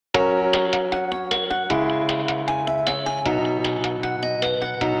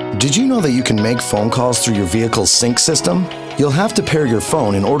Did you know that you can make phone calls through your vehicle's sync system? You'll have to pair your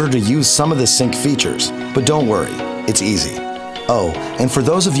phone in order to use some of the sync features, but don't worry, it's easy. Oh, and for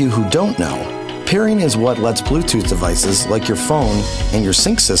those of you who don't know, pairing is what lets Bluetooth devices like your phone and your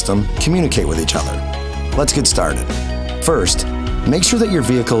sync system communicate with each other. Let's get started. First, make sure that your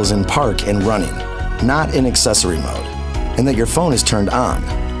vehicle is in park and running, not in accessory mode, and that your phone is turned on.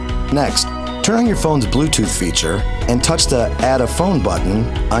 Next, turn on your phone's Bluetooth feature and touch the Add a Phone button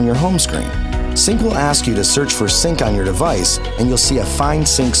on your home screen. Sync will ask you to search for Sync on your device and you'll see a Find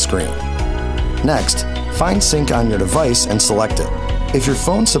Sync screen. Next, find Sync on your device and select it. If your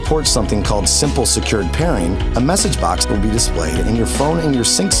phone supports something called Simple Secured Pairing, a message box will be displayed and your phone and your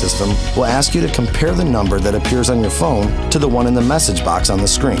sync system will ask you to compare the number that appears on your phone to the one in the message box on the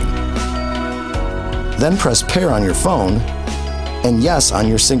screen. Then press Pair on your phone and Yes on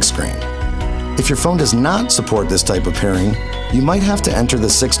your sync screen. If your phone does not support this type of pairing, you might have to enter the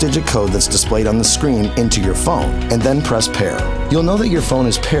 6-digit code that's displayed on the screen into your phone and then press Pair. You'll know that your phone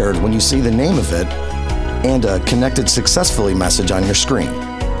is paired when you see the name of it and a Connected Successfully message on your screen.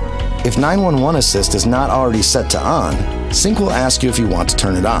 If 911 Assist is not already set to on, Sync will ask you if you want to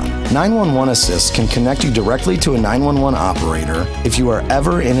turn it on. 911 Assist can connect you directly to a 911 operator if you are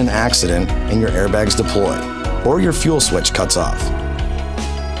ever in an accident and your airbags deploy, or your fuel switch cuts off.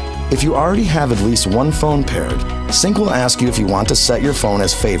 If you already have at least one phone paired, Sync will ask you if you want to set your phone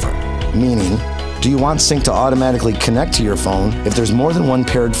as favorite, meaning, do you want Sync to automatically connect to your phone if there's more than one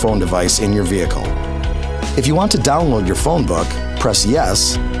paired phone device in your vehicle? If you want to download your phone book, press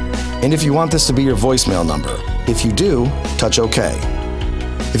Yes, and if you want this to be your voicemail number, if you do, touch OK.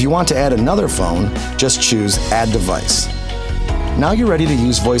 If you want to add another phone, just choose Add Device. Now you're ready to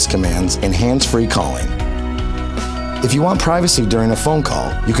use voice commands and hands-free calling. If you want privacy during a phone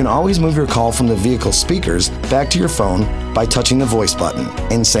call, you can always move your call from the vehicle speakers back to your phone by touching the voice button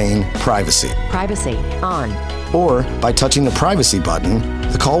and saying Privacy. Privacy on. Or by touching the Privacy button,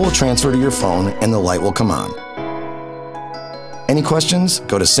 the call will transfer to your phone and the light will come on. Any questions?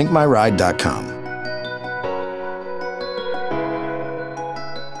 Go to syncmyride.com.